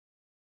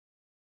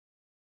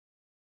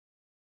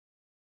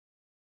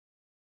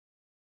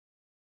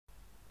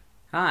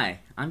Hi,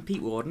 I'm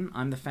Pete Warden.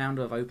 I'm the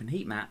founder of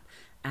OpenHeatMap,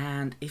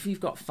 and if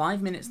you've got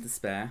 5 minutes to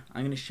spare,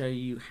 I'm going to show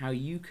you how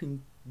you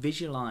can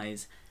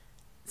visualize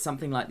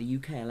something like the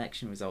UK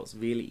election results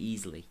really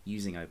easily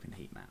using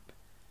OpenHeatMap.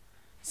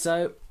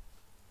 So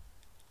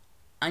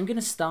I'm going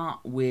to start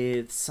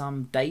with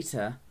some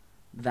data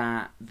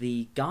that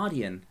the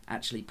Guardian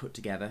actually put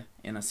together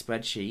in a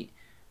spreadsheet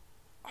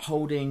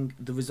holding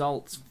the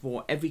results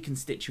for every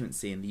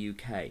constituency in the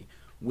UK,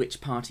 which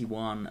party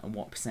won and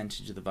what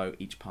percentage of the vote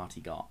each party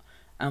got.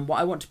 And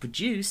what I want to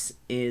produce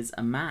is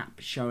a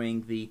map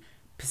showing the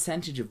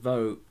percentage of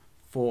vote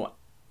for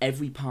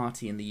every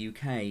party in the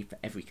UK for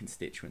every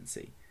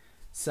constituency.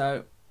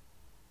 So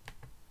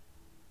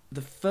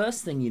the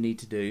first thing you need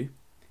to do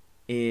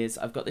is,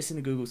 I've got this in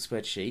a Google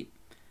Spreadsheet,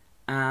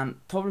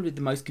 and probably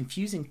the most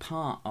confusing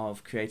part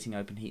of creating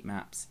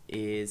OpenHeatMaps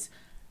is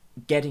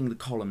getting the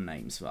column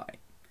names right.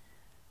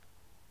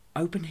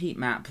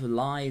 OpenHeatMap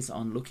relies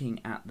on looking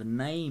at the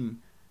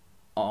name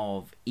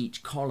of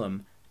each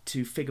column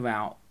to figure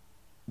out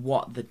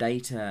what the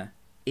data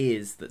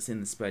is that's in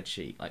the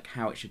spreadsheet, like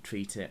how it should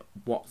treat it,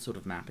 what sort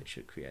of map it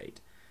should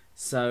create.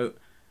 So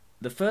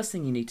the first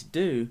thing you need to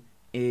do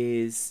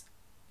is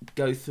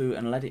go through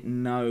and let it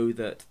know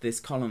that this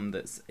column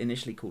that's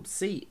initially called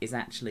C is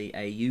actually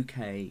a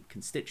UK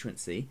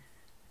constituency,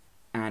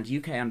 and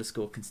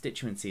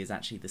UK_constituency is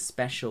actually the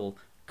special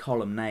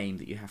column name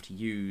that you have to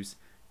use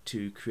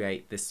to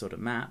create this sort of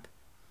map.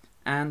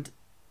 And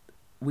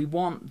we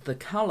want the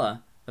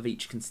colour of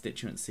each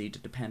constituency to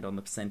depend on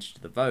the percentage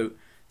of the vote,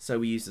 so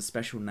we use a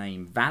special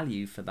name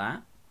value for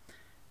that.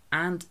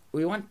 And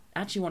we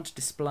actually want to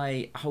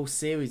display a whole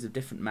series of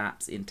different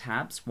maps in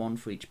tabs, one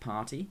for each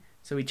party,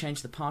 so we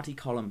change the party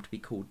column to be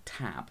called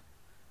tab.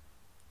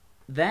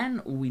 Then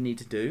all we need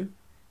to do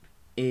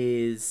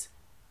is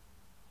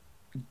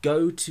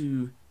go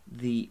to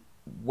the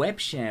web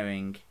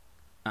sharing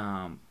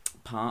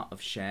part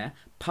of Share,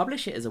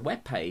 publish it as a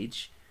web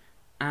page,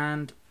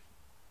 and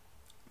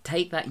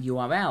take that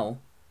URL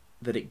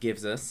that it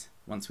gives us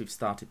once we've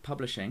started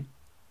publishing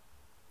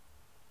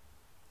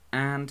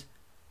and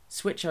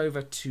switch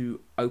over to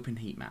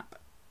OpenHeatMap.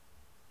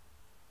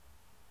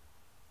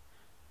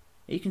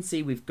 You can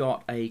see we've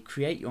got a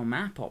Create Your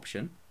Map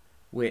option,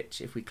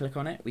 which if we click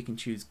on it we can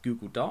choose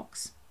Google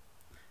Docs,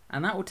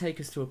 and that will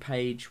take us to a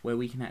page where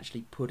we can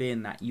actually put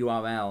in that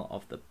URL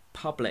of the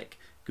public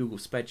Google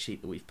Spreadsheet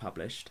that we've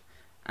published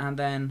and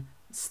then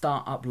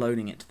start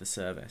uploading it to the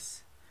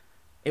service.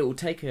 It will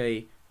take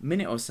a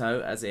minute or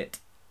so as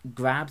it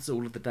grabs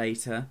all of the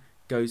data,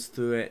 goes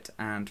through it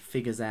and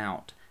figures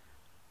out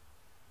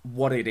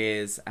what it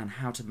is and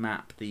how to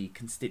map the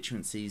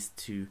constituencies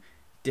to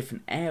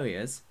different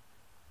areas,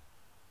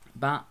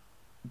 but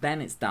then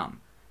it's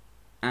done.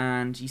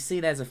 And you see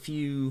there's a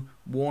few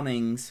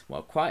warnings,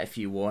 well, quite a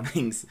few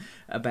warnings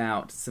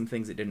about some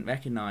things it didn't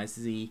recognize.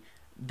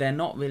 They're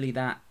not really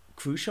that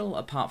crucial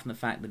apart from the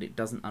fact that it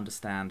doesn't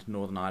understand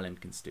Northern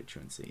Ireland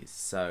constituencies,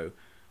 so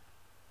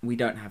we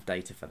don't have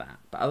data for that.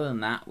 But other than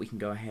that, we can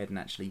go ahead and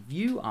actually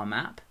view our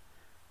map,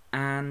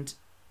 and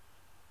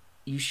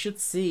you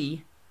should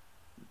see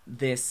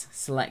this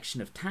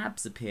selection of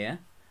tabs appear,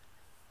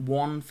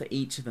 one for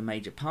each of the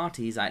major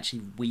parties. I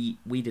actually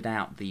weeded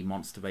out the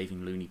Monster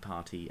Raving Loony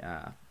party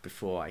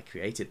before I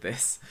created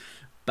this,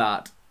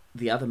 but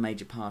the other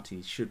major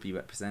parties should be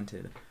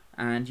represented.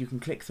 And you can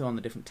click through on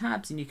the different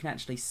tabs and you can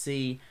actually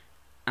see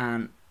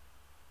an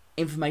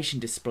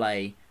information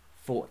display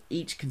for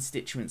each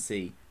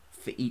constituency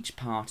for each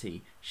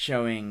party,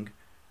 showing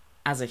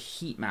as a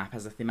heat map,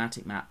 as a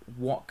thematic map,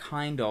 what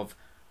kind of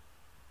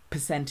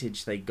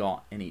percentage they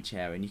got in each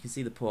area. And you can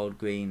see the poor old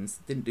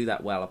Greens didn't do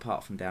that well,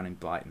 apart from down in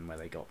Brighton where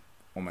they got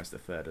almost a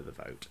third of the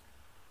vote.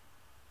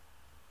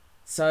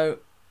 So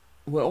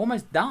we're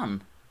almost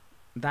done.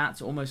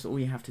 That's almost all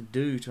you have to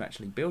do to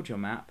actually build your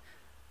map.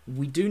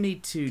 We do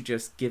need to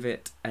just give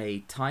it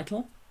a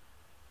title.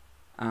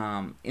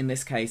 In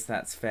this case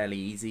that's fairly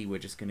easy. We're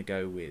just going to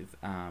go with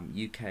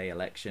UK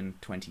election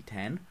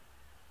 2010,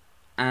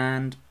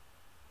 and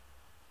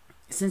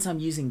since I'm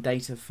using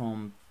data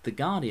from The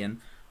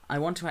Guardian, I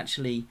want to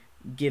actually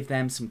give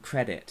them some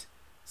credit,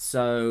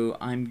 so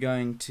I'm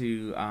going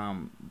to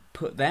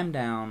put them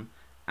down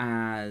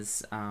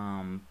as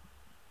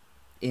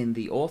in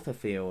the author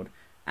field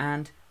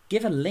and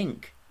give a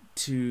link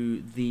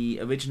to the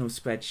original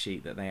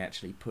spreadsheet that they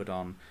actually put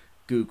on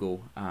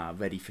Google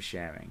ready for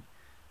sharing.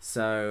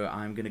 So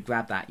I'm going to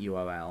grab that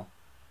URL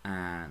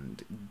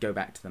and go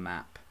back to the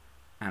map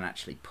and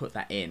actually put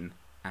that in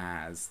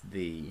as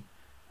the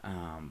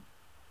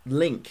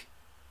link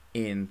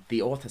in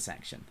the author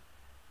section.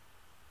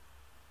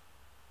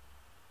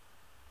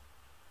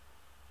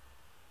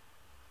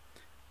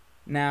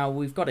 Now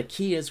we've got a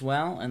key as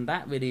well, and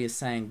that really is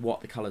saying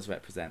what the colours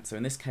represent. So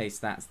in this case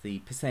that's the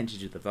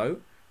percentage of the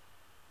vote,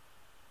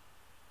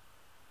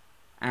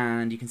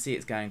 and you can see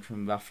it's going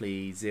from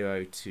roughly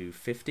 0 to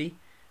 50,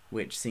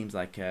 which seems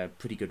like a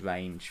pretty good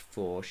range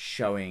for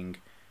showing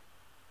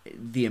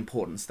the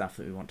important stuff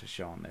that we want to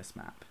show on this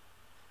map.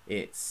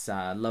 It's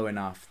low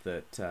enough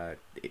that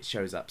it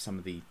shows up some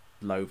of the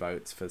low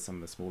votes for some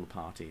of the smaller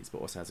parties, but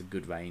also has a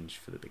good range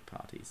for the big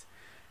parties.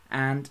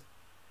 And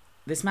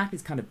this map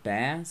is kind of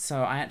bare,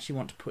 so I actually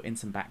want to put in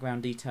some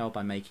background detail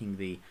by making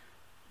the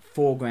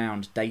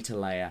foreground data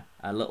layer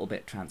a little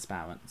bit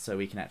transparent, so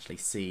we can actually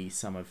see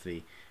some of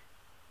the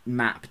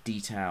map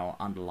detail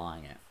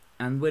underlying it.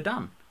 And we're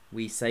done.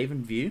 We save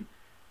and view.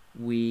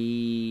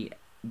 We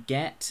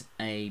get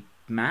a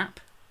map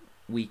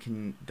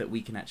that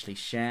we can actually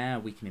share.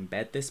 We can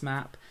embed this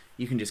map.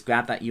 You can just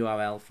grab that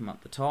URL from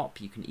up the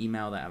top. You can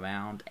email that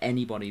around.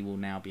 Anybody will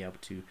now be able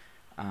to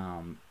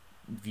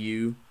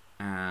view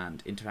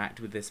and interact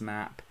with this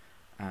map,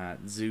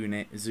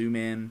 zoom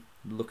in,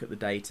 look at the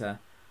data,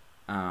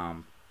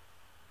 and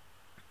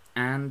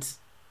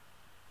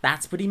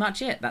that's pretty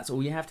much it. That's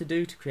all you have to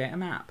do to create a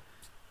map.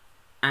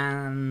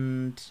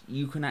 And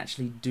you can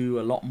actually do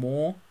a lot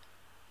more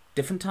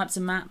different types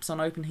of maps on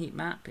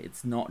OpenHeatMap.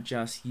 It's not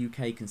just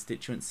UK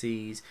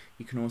constituencies.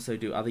 You can also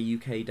do other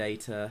UK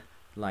data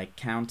like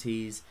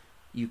counties.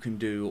 You can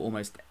do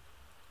almost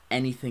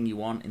anything you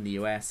want in the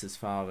US as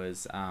far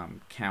as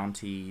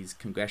counties,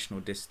 congressional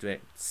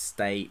districts,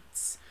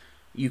 states.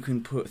 You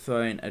can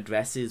throw in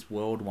addresses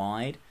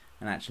worldwide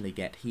and actually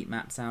get heat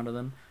maps out of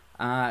them.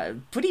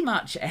 Pretty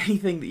much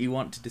anything that you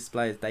want to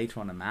display as data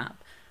on a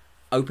map,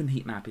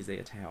 OpenHeatMap is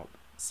there to help.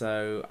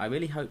 So I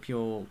really hope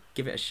you'll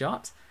give it a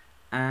shot,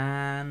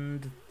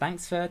 and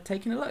thanks for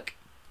taking a look.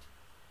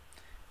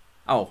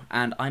 Oh,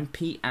 and I'm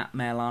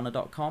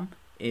pete@mailana.com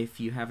if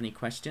you have any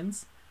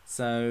questions,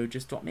 so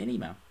just drop me an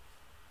email.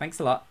 Thanks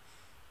a lot.